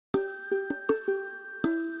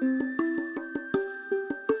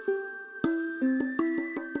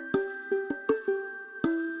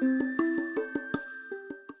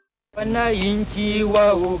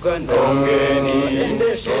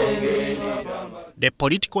The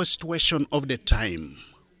political situation of the time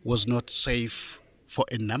was not safe for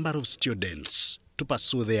a number of students to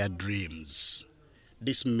pursue their dreams.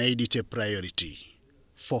 This made it a priority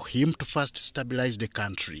for him to first stabilize the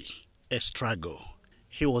country, a struggle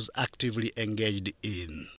he was actively engaged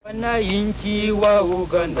in.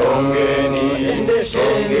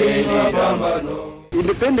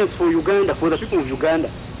 Independence for Uganda, for the people of Uganda,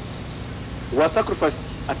 was sacrificed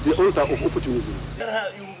at the altar of opportunism.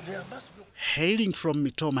 Hailing from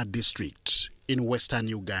Mitoma district in western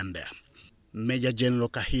Uganda, Major General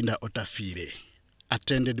Kahinda Otafire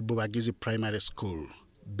attended Bubagizi Primary School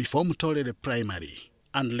before Mutolere Primary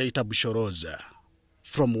and later Bushoroza,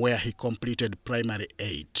 from where he completed Primary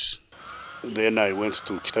 8. Then I went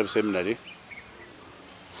to Kitab Seminary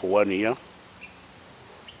for 1 year,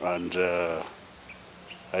 and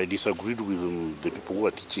I disagreed with the people who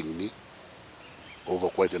were teaching me over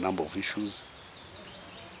quite a number of issues.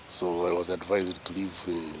 So I was advised to leave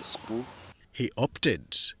the school. He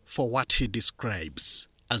opted for what he describes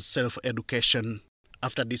as self-education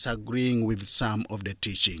after disagreeing with some of the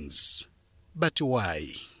teachings. But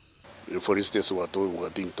why? For instance, we were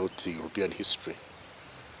being taught European history.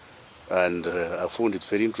 And I found it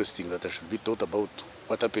very interesting that I should be taught about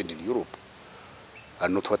what happened in Europe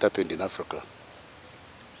and not what happened in Africa.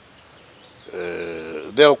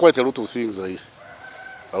 There are quite a lot of things I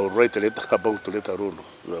will write about later on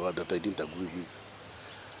that I didn't agree with.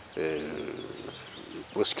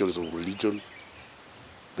 Questions of religion.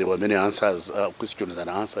 There were many answers, questions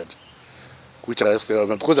unanswered, which I asked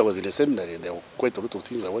because I was in a seminary and there were quite a lot of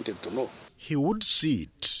things I wanted to know. He would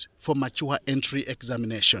sit for mature entry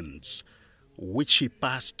examinations, which he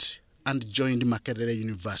passed and joined Makerere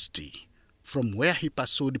University, from where he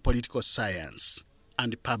pursued political science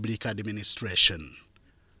and public administration.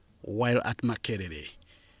 While at Makerere,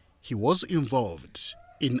 he was involved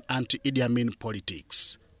in anti-Idi Amin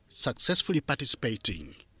politics, successfully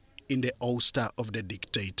participating in the ouster of the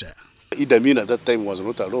dictator. Idi Amin at that time was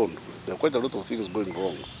not alone. There were quite a lot of things going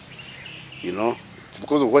wrong, you know,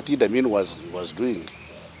 because of what Idi Amin was doing.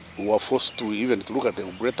 We were forced to even to look at the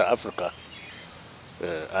greater Africa,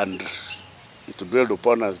 and it dwelled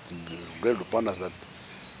upon us that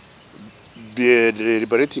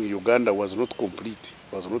liberating Uganda was not complete,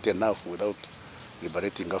 was not enough without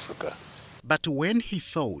liberating Africa. But when he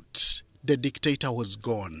thought the dictator was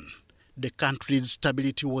gone, the country's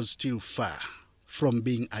stability was still far from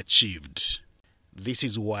being achieved. This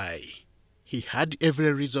is why he had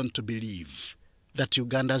every reason to believe that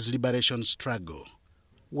Uganda's liberation struggle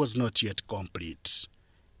was not yet complete.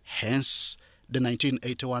 Hence, the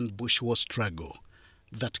 1981 Bush War struggle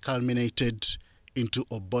that culminated into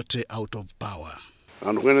Obote out of power.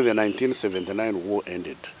 And when the 1979 war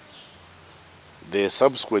ended, the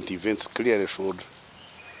subsequent events clearly showed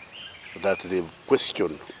that the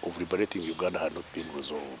question of liberating Uganda had not been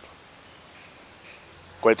resolved.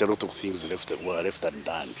 Quite a lot of things were left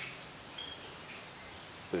undone.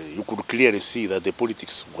 You could clearly see that the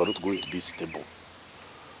politics were not going to be stable.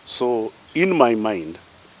 So in my mind,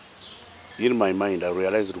 I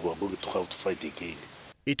realized we were going to have to fight again.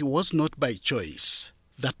 It was not by choice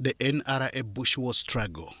that the NRA Bush War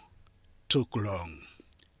struggle took long.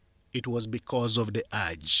 It was because of the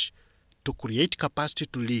urge to create capacity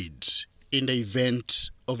to lead in the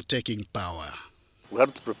event of taking power. We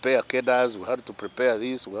had to prepare cadres, we had to prepare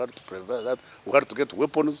this, we had to prepare that, we had to get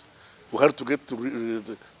weapons, we had to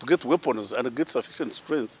get weapons and get sufficient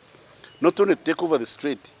strength, not only take over the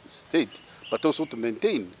state, but also to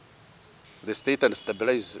maintain the state and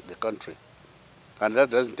stabilize the country. And that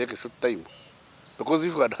doesn't take a short time. Because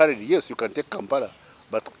if you had hurried, yes, you can take Kampala,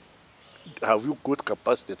 but have you got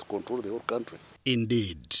capacity to control the whole country?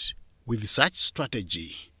 Indeed, with such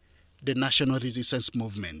strategy, the National Resistance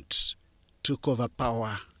Movement took over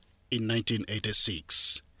power in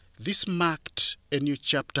 1986. This marked a new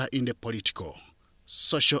chapter in the political,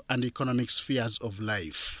 social and economic spheres of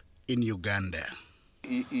life in Uganda.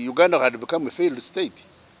 Uganda had become a failed state.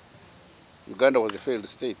 Uganda was a failed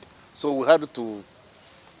state. So we had to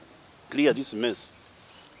clear this mess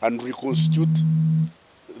and reconstitute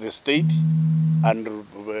the state and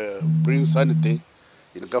bring sanity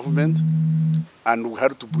in government, and we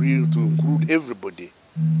had to include everybody.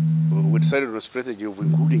 We decided on a strategy of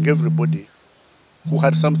including everybody who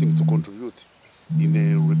had something to contribute in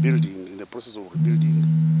the rebuilding, in the process of rebuilding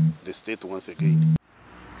the state once again.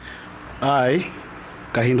 I,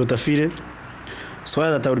 Kahinda Otafire,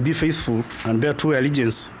 swear that I will be faithful and bear true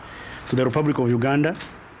allegiance to the Republic of Uganda.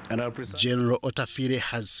 And I'll present... General Otafire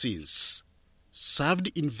has since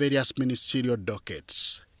served in various ministerial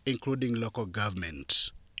dockets, including local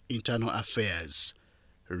government, internal affairs,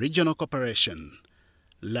 regional cooperation,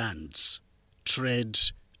 lands, trade,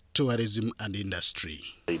 tourism and industry.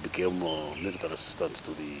 I became a military assistant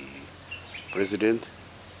to the president,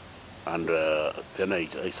 and then I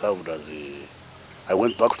served as I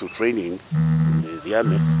went back to training in the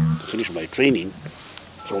army to finish my training.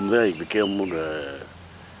 From there I became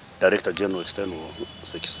Director General External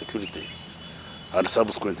Security and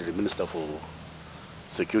subsequently Minister for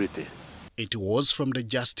Security. It was from the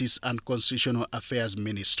Justice and Constitutional Affairs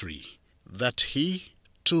Ministry that he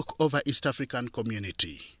took over East African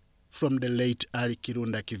Community from the late Ali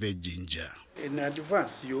Kirunda Kivejinja. In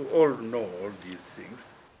advance, you all know all these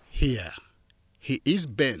things. Here, he is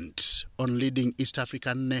bent on leading East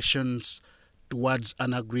African nations towards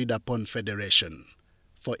an agreed-upon federation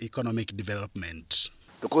for economic development.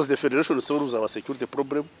 Because the federation solves our security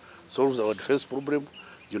problem, solves our defense problem,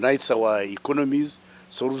 unites our economies,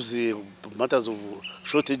 solves the matters of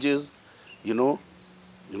shortages,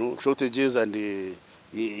 shortages and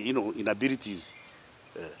inabilities.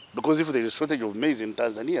 Because if there is a shortage of maize in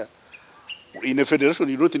Tanzania, in a federation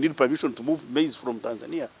you don't need permission to move maize from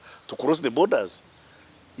Tanzania to cross the borders.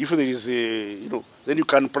 If there is then you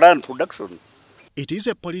can plan production. It is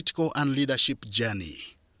a political and leadership journey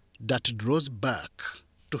that draws back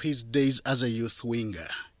to his days as a youth winger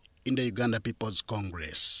in the Uganda People's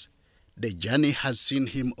Congress. The journey has seen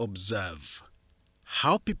him observe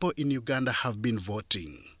how people in Uganda have been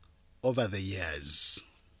voting over the years.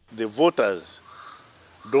 The voters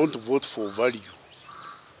don't vote for value.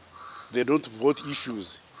 They don't vote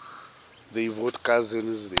issues. They vote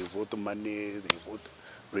cousins, they vote money, they vote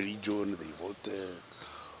religion, they vote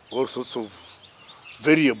all sorts of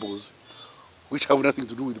variables which have nothing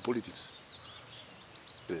to do with politics.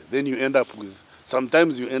 Then you end up with,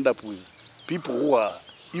 sometimes you end up with people who are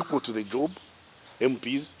equal to the job,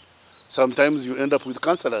 MPs. Sometimes you end up with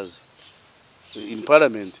councillors in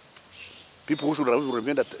parliament. People who should have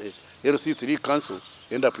remained at LC3 council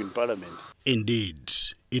end up in parliament. Indeed,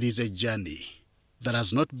 it is a journey that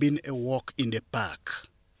has not been a walk in the park,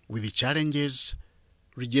 with the challenges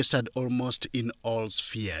registered almost in all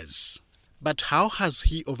spheres. But how has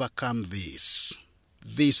he overcome this?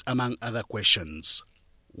 This, among other questions,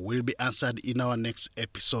 will be answered in our next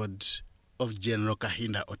episode of General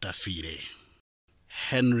Kahinda Otafire.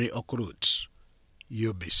 Henry Okurut,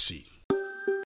 UBC.